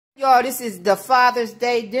Y'all, this is the Father's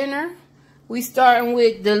Day dinner. We starting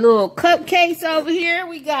with the little cupcakes over here.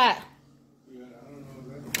 We got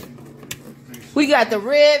the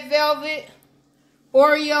red velvet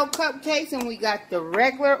Oreo cupcakes, and we got the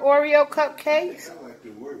regular Oreo cupcakes.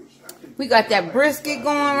 We got that brisket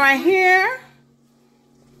going right here.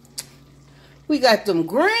 We got them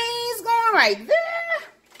greens going right there.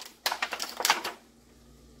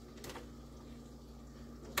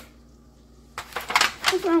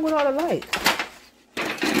 What's wrong with all the lights?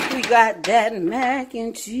 We got that mac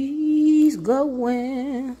and cheese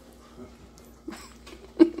going.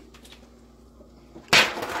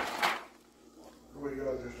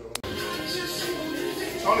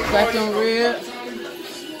 Got them ribs.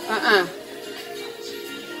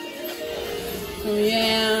 Some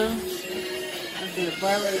yams. Got the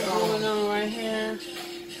barbecue going on right here.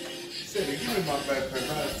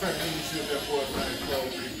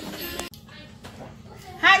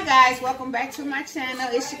 Hi guys, welcome back to my channel.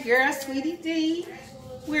 It's your girl, Sweetie D.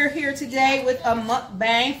 We're here today with a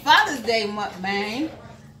mukbang, Father's Day mukbang.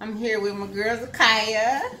 I'm here with my girl,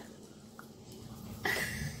 Zakaya.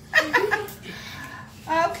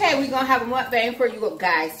 Okay, we're going to have a mukbang for you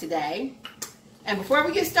guys today. And before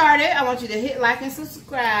we get started, I want you to hit like and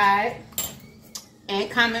subscribe.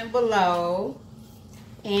 And comment below.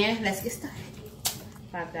 And let's get started.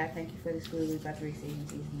 Father God, thank you for this food we're about to receive in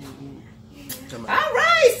Jesus' name.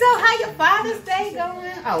 Alright, so how your Father's Day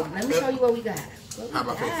going? Oh, let me show you what we got.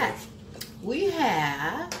 We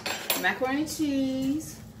have macaroni and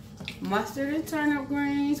cheese, mustard and turnip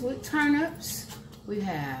greens with turnips. We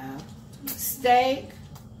have steak,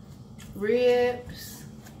 ribs,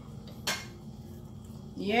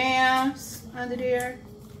 yams under there,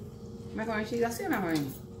 macaroni and cheese. I see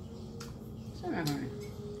macaroni.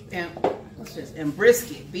 And what's this? And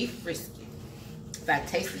brisket, beef brisket. By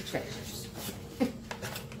Tasty Treasures.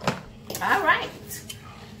 All right.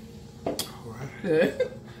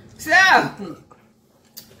 So,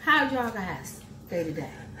 how'd y'all guys day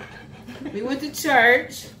today? We went to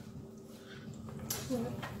church.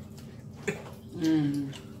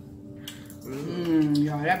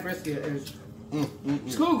 Y'all, that brisket is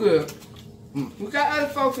too good. We got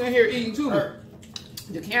other folks in here eating too.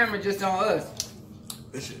 The camera just on us.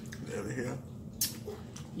 This shit over here.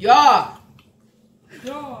 Y'all.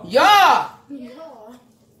 Y'all. Y'all.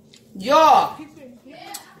 Y'all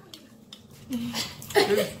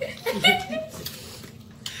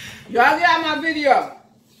get out my video.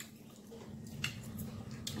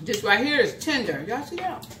 This right here is tender. Y'all see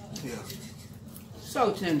that? Yeah.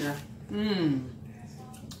 So tender.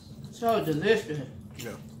 So delicious.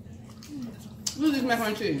 Yeah. Look at this macaroni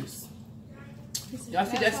and cheese. Y'all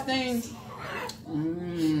see that stain?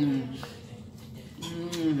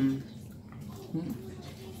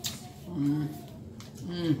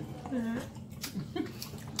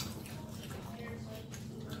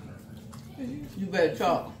 You better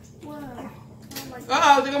talk.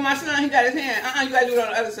 Uh-oh, look at my son. He got his hand. You gotta do it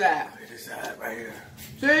on the other side. This side right here.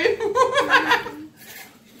 See?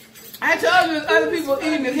 I told you there's other people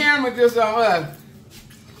eating the camera just on us.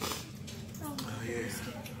 Oh, yeah.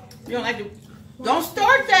 You don't like to... Don't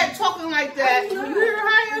start that talking like that. You hear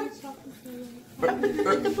her?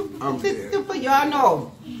 Y'all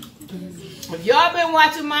know. If y'all been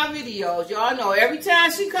watching my videos, y'all know every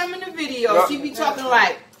time she come in the video, she be talking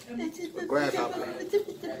like...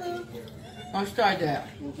 Don't start that.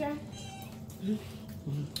 Okay.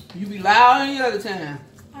 You be loud any other time.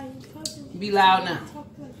 You be loud now.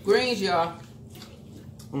 Greens, y'all.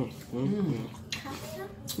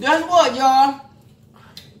 Guess what, y'all?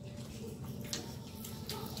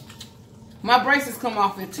 My braces come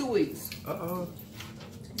off in 2 weeks. 2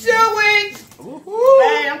 weeks!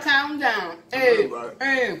 Hey, I'm counting down. Hey.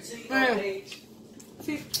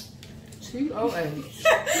 T-O-H.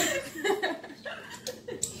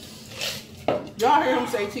 Y'all heard him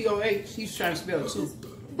say T-O-H. He's trying to spell too.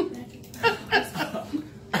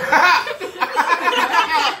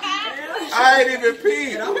 I ain't even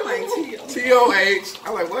peed. I'm like T-O-H.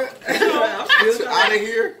 I'm like, what? Out of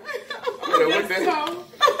here. What the hell?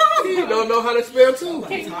 He don't know how to spell too.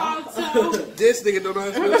 This nigga don't know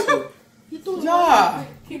how to spell too. Yeah.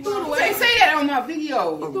 He threw it away. They say that on my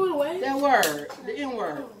video. He threw it away? That word. The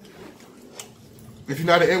N-word. If you're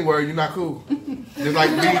not the N-word, you're not cool. Just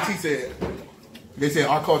like BET said. They said,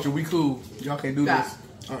 our culture, we cool. Y'all can't do this.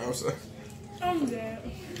 Alright, I'm sorry. I'm dead.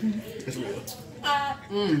 It's real.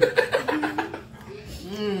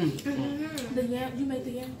 The yam, you made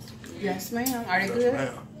the yams? Yes, ma'am. Are they good?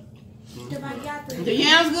 Ma'am. The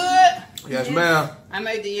yams good? Yes, ma'am. I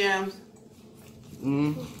made the yams.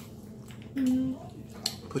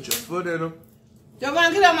 Put your foot in them.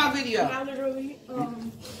 Giovanna, get on my video. I literally,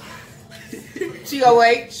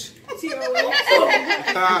 TOH.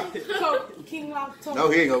 King Locto.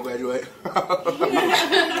 No, he ain't gonna graduate.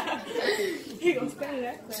 He gonna stay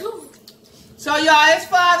that. So y'all, it's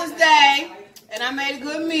Father's Day, and I made a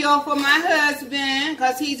good meal for my husband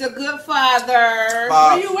because he's a good father.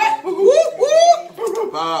 Pops. Where you at? Whoop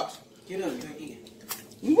whoop. Pops. Get up, you're eating.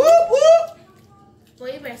 Whoop whoop.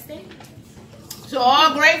 Where you resting? So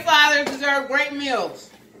all great fathers deserve great meals.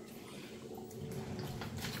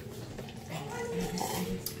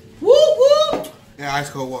 Whoop whoop. Yeah, ice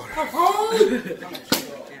cold water.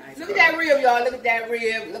 Look at that rib, y'all. Look at that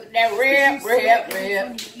rib. Look at that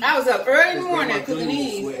rib. I was up early in the morning cooking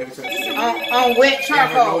these on wet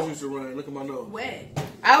charcoal. My nose used to run. Look at my nose. Wet.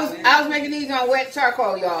 I was making these on wet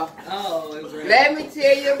charcoal, y'all. Oh, it was right. Let me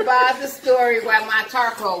tell you about the story why my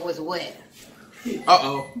charcoal was wet.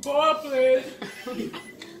 Uh-oh. Boy, please.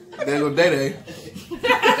 There go Day-Day.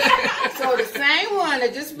 So the same one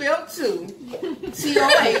that just spelled 2,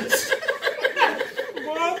 TOH.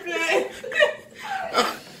 Boy, please.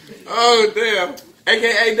 Oh, damn.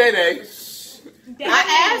 AKA Day-Day. I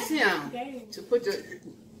asked him to put the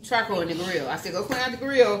charcoal in the grill. I said, go clean out the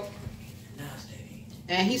grill.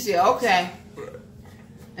 And he said, okay.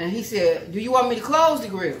 And he said, do you want me to close the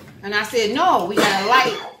grill? And I said, no, we got to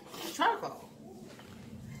light charcoal.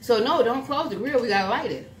 So, no, don't close the grill. We got to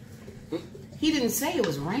light it. He didn't say it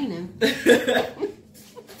was raining.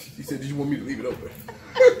 He said, did you want me to leave it open?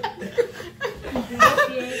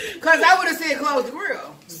 Because I would have said close the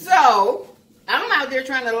grill. So, I'm out there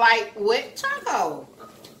trying to light wet charcoal.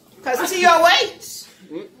 Because TOH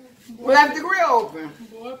left the grill open.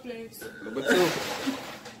 Boy, please. Number 2.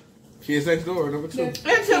 Kids next door, number 2.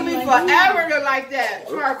 It took me forever to light that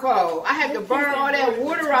charcoal. I had to burn all that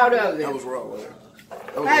water out of That it. was wrong, man.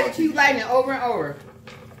 I had to keep lighting it over and over.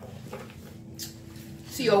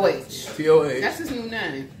 TOH. TOA. That's his new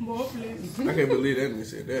name. Boy, please. I can't believe that nigga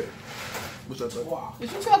said that. What's up, wow.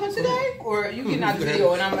 Is you talking today? Or you getting out the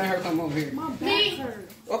video and I'm letting her come over here? My back hurt.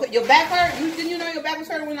 Okay, your back hurt? Didn't you know your back was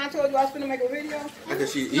hurting when I told you I was going to make a video? I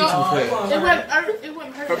guess she eat too fast. It wasn't hurt. It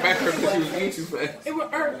wasn't hurt. Her back hurt because she was eating too fast. It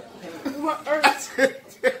wasn't hurt. It wasn't hurt.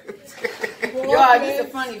 Y'all, this is a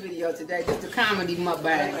funny video today. Just a comedy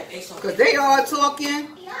mukbang. Because they all talking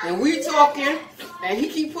and we talking and he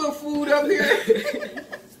keep putting food up here.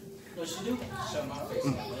 What she do? Show my face.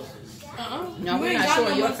 No, we're not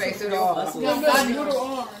showing your face at all. You got little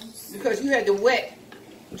arms. Because you had the wet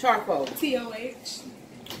charcoal. TOH.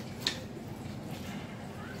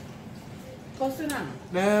 Go sit down.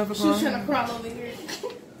 Never She's trying to crawl over here.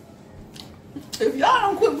 If y'all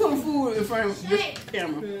don't quit putting food in front of this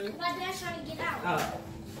camera. My dad's trying to get out.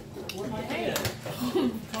 Hey.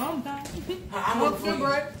 Calm down. I'm up for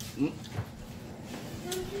break.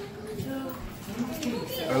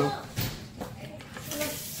 Hello?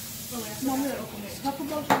 Mom, open it. How come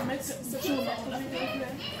don't you make sense? Don't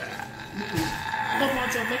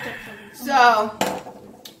want your makeup color. So,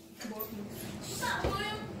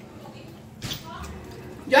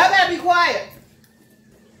 y'all gotta be quiet.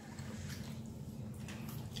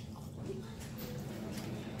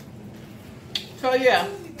 So yeah,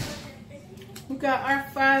 we got our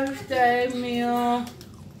Father's Day meal.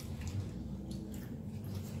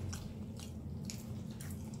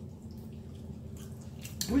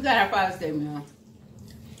 We got our Father's Day meal,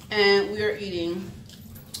 and we are eating.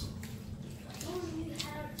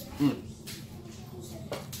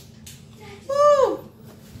 Woo!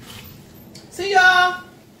 See y'all.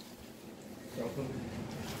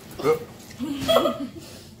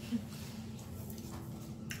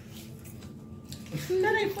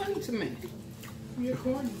 That ain't funny to me. You're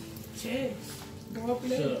corny. Cheers. Go up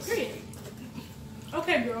there.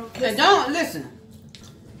 Okay, girl. And don't listen.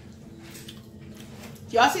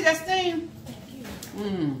 Y'all see that steam?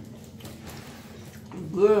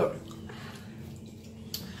 Good.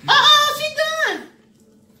 Uh-oh, she done.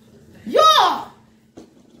 Y'all.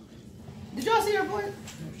 Did y'all see her boy?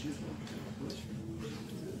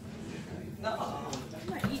 No.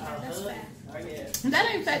 That's fat. That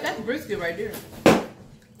ain't fat. That's brisket right there.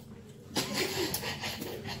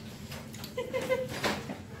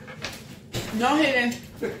 No hitting.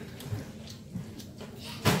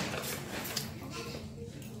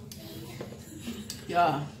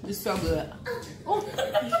 Yeah, this is so good.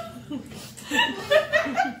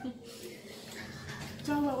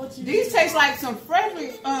 Tell me what you These taste like some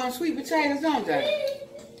freshly sweet potatoes, don't they?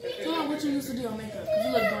 Tell me what you used to do on makeup, because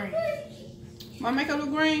you look green. My makeup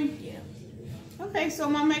look green? Yeah. Okay, so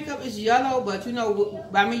my makeup is yellow, but you know,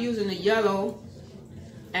 by me using the yellow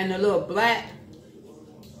and the little black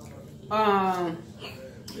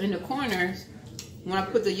in the corners, When I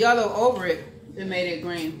put the yellow over it, it made it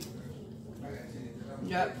green.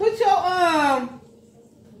 Yeah. Put your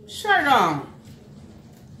shirt on.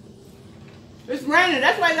 It's raining.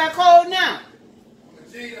 That's why it got cold now.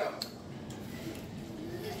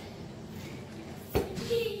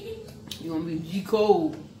 You gonna be G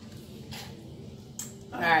cold.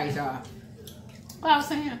 Alright, y'all. What I was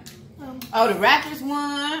saying? Oh, the Raptors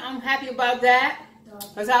won. I'm happy about that.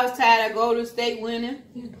 Because I was tired of Golden State winning.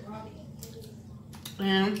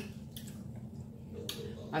 And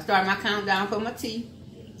I started my countdown for my tea.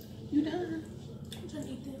 You done? I'm trying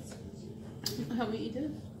to eat this. You can help me eat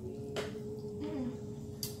this?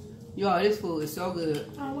 Yo, this food is so good.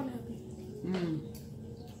 I want to help you.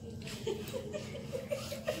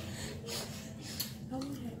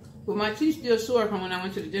 But my teeth's still sore from when I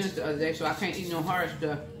went to the dentist the other day, so I can't eat no hard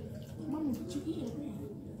stuff. Mama, what you eating?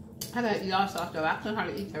 I gotta eat all soft stuff. I couldn't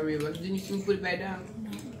hardly eat that rib. Didn't you see me put it back down?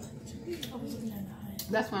 No. I was looking at the eye.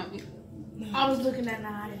 That's why I'm eating. I was looking at the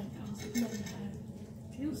eye.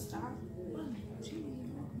 You stop.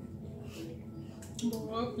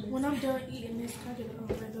 When I'm done eating this, I get a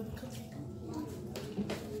regular cupcake.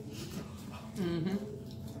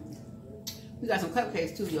 We got some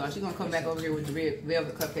cupcakes too, y'all. She's gonna come back over here with the red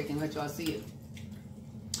velvet cupcake and let y'all see it.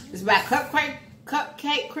 It's by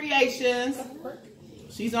Cupcake Creations.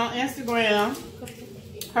 She's on Instagram.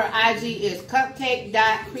 Her IG is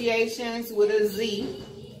cupcake.creations with a Z.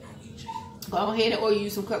 Go ahead and order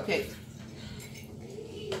you some cupcakes.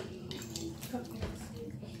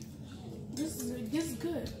 This is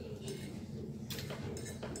good.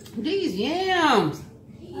 These yams.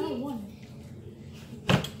 I don't want it.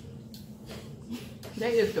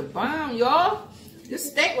 That is the bomb, y'all. This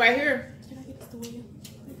steak right here. Can I get this to William?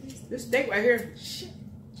 This steak right here. Shit.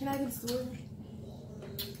 Can I get this to William?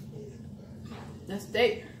 That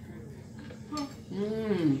steak.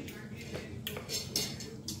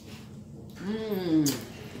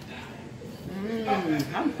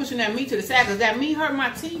 I'm pushing that meat to the side because that meat hurt my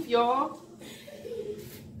teeth, y'all.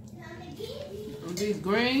 These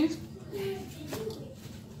greens.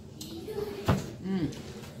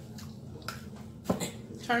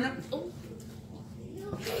 Turnip. Oh,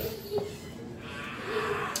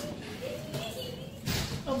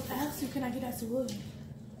 I asked you, can I get that to William?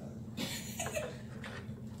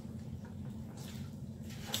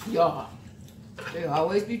 Y'all, they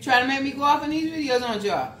always be trying to make me go off in these videos on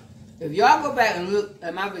y'all. If y'all go back and look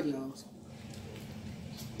at my videos,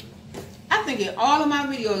 I think in all of my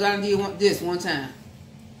videos I did this one time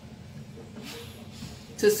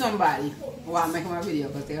to somebody while I'm making my video,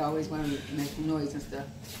 because they always want to make noise and stuff.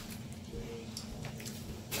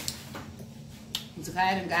 So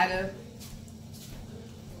I done got up.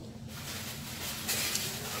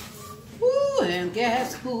 Woo, and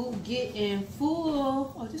guess who getting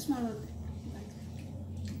full? Oh, this my little thing.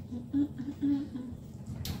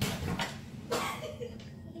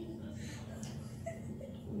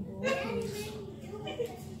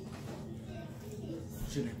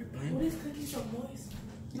 Shouldn't be playing. What is cookies so moist?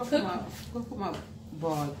 Go put my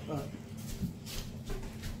ball up.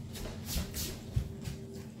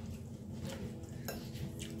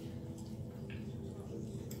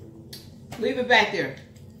 Leave it back there.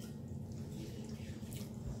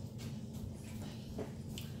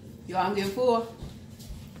 Y'all, I'm getting full.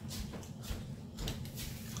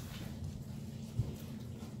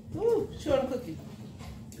 Ooh, short cookie.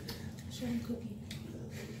 Shrimp cookie.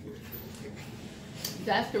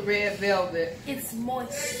 That's the red velvet. It's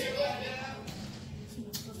moist.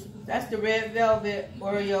 That's the red velvet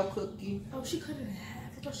Oreo cookie. Oh, she cut it in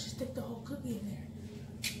half. I thought she stick the whole cookie in there.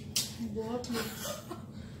 Boy, please.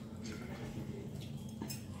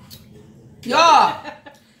 Y'all!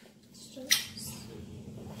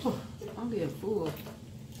 I'm getting full.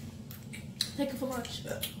 Take it for lunch.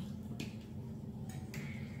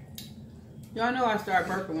 Y'all know I start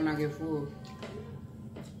burping when I get full.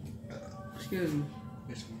 Excuse me.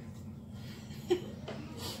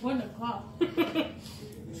 1 o'clock.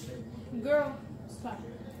 Girl, stop.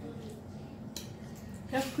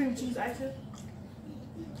 That's cream cheese icing.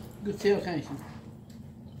 Good tell, can't you?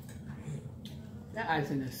 That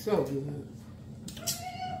icing is so good.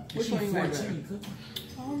 Which one you like better?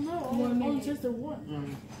 I don't know. Only just the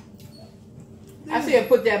one. I said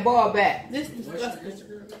put that ball back. This is disgusting.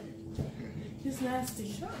 It's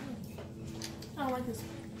nasty. I don't like this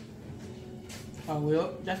one. Oh,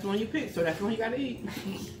 well, that's the one you picked, so that's the one you gotta eat.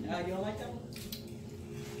 You don't like that one?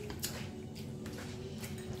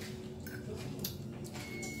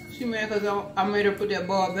 She mad because I made her put that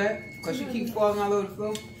ball back because she keeps falling all over the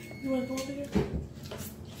floor. You want to go over there?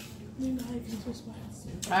 You know how you can switch my house.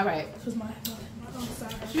 All right. Because my I'm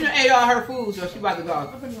sorry. She done ate all her food, so she about to go.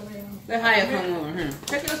 I'm gonna go lay down. Let Haya come over here.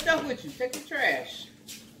 Take your stuff with you. Take your trash.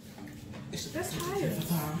 That's higher.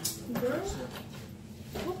 Girl.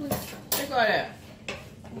 Oh, please. Take all that.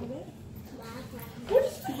 What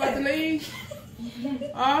is You about to leave?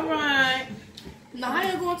 All right. Nah, I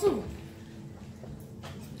ain't going too.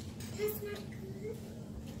 That's not good.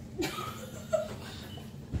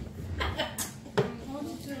 I want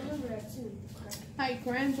you to remember that too. My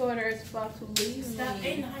granddaughter is about to leave Stop me.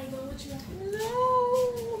 eating. How you going with you?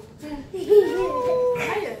 No.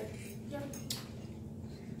 Hiya.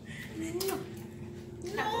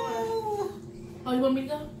 No. Oh, you want me to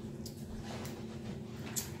go?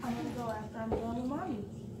 I'm gonna go after I'm done with mommy.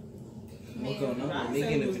 I'm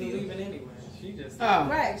getting a video. Anyway. She just. Oh,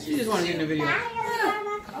 Right. she just want to get in the video. Bye,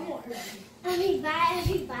 I want her.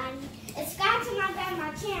 everybody. Subscribe to my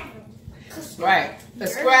grandma channel. Right.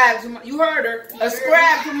 Subscribe to my, you heard her.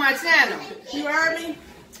 Subscribe to my channel. You heard me?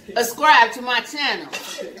 Subscribe to my channel.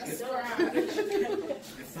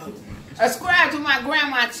 Subscribe to my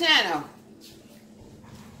grandma channel.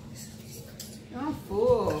 I'm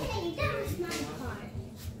full. Hey, that was my card.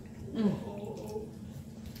 I'm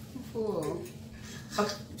full.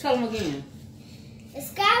 Oh, tell them again.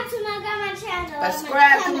 Subscribe to my grandma channel.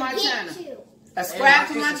 Subscribe to I'm my gonna get channel. you. Subscribe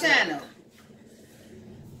to my channel.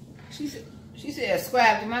 She said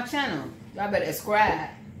subscribe to my channel. Y'all better subscribe.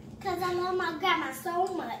 Because I love my grandma so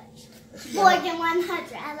much. More than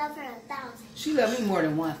 100. I love her 1,000. She love me more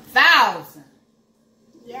than 1,000.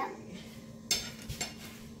 Yep.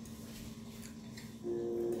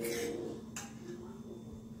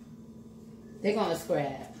 They gonna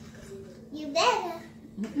subscribe. You better.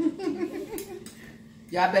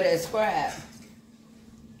 Y'all better subscribe.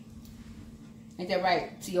 Ain't that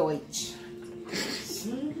right? TOH.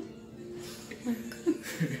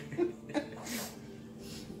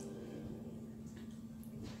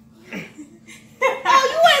 Oh,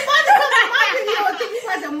 you ain't about to come on my video and think you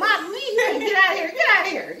about to mock me. You ain't get out of here. Get out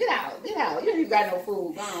of here. Get out. Get out. You ain't got no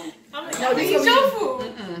food. Go on. I'm No, gonna this eat gonna your be-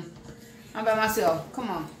 food. Mm-mm. I'm by myself. Come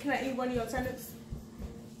on. Can I eat one of your turnips?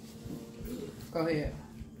 Go ahead.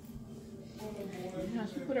 Yeah,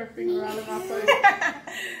 she put her finger all in my face.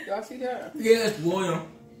 Y'all see that? Yes, William.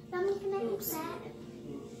 Mommy, can I eat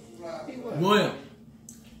that? See what? William.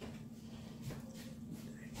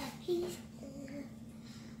 A piece.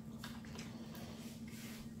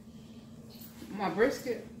 My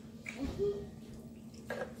brisket.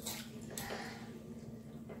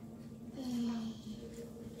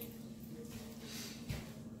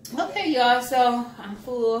 Okay, y'all. So I'm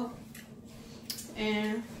full,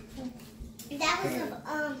 and That was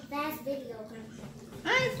a fast video.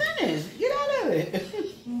 I ain't finished. Get out of it.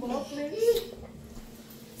 Well, please.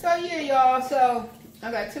 So yeah, y'all. So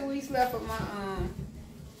I got 2 weeks left of my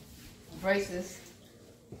braces.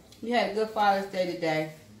 We had a good Father's Day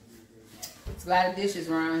today. There's a lot of dishes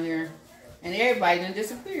around here, and everybody done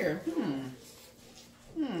disappear.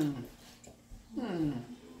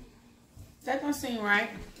 That don't seem right.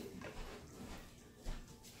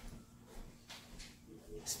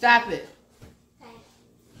 Stop it.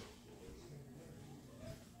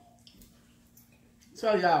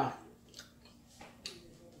 So y'all,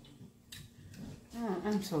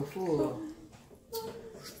 I'm so full.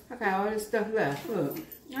 I got all this stuff left. Look,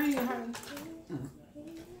 I ain't hungry.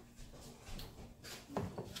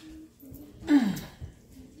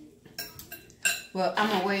 Well, I'm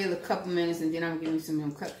gonna wait a couple minutes and then I'm gonna give you some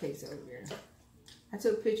of them cupcakes over there. I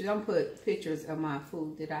took pictures. I'm gonna put pictures of my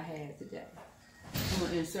food that I had today. I'm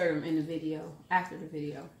gonna insert them in the video after the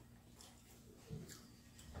video.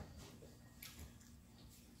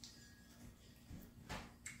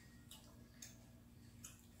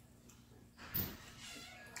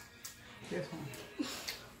 This one.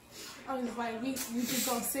 I was like, we just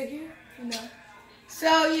gonna sit here, you know.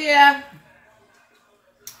 So yeah,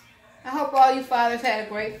 I hope all you fathers had a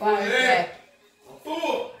great Father's Day.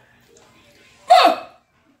 Full.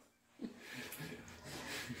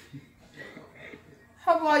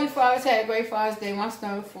 Hope all you fathers had a great Father's Day. My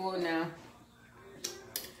stomach full now,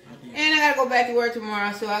 and I gotta go back to work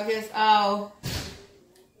tomorrow. So I guess I'll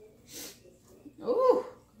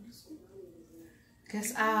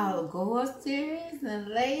go upstairs and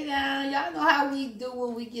lay down. Y'all know how we do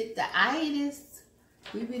when we get the itis.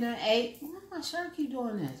 We be done ate. Why my shirt keep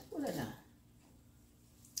doing this? What I done?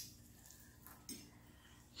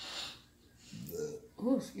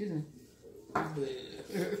 Oh, excuse me.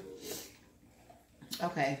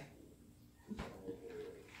 Okay.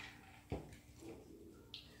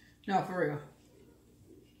 No, for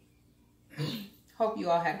real. Hope you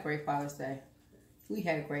all had a great Father's Day. We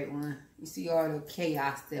had a great one. You see all the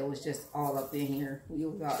chaos that was just all up in here. We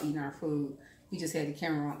was all eating our food. We just had the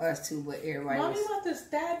camera on us too, but everybody Mommy was... about to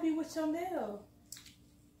stab me with your nail.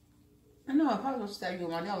 I know, I probably gonna stab you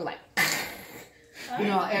with my nail. Like, you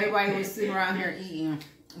know, everybody was sitting around here eating,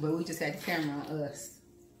 but we just had the camera on us.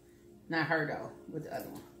 Not her though, with the other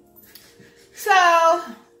one. So,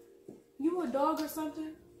 you a dog or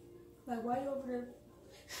something? Like, why you over there?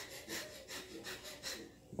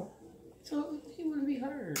 So he wouldn't be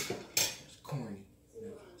heard. It's corny.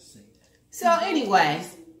 So anyway,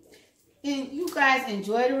 and you guys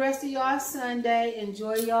enjoy the rest of y'all Sunday.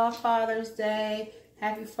 Enjoy y'all Father's Day.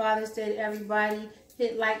 Happy Father's Day to everybody.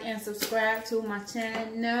 Hit like and subscribe to my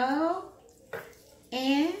channel.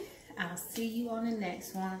 And I'll see you on the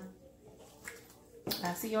next one.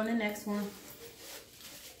 I'll see you on the next one.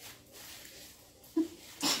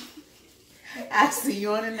 I'll see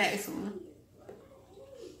you on the next one.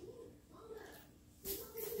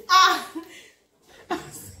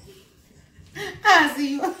 I'll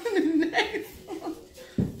see you on the next one.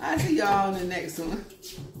 I'll see y'all on the next one.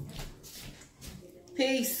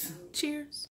 Peace. Cheers.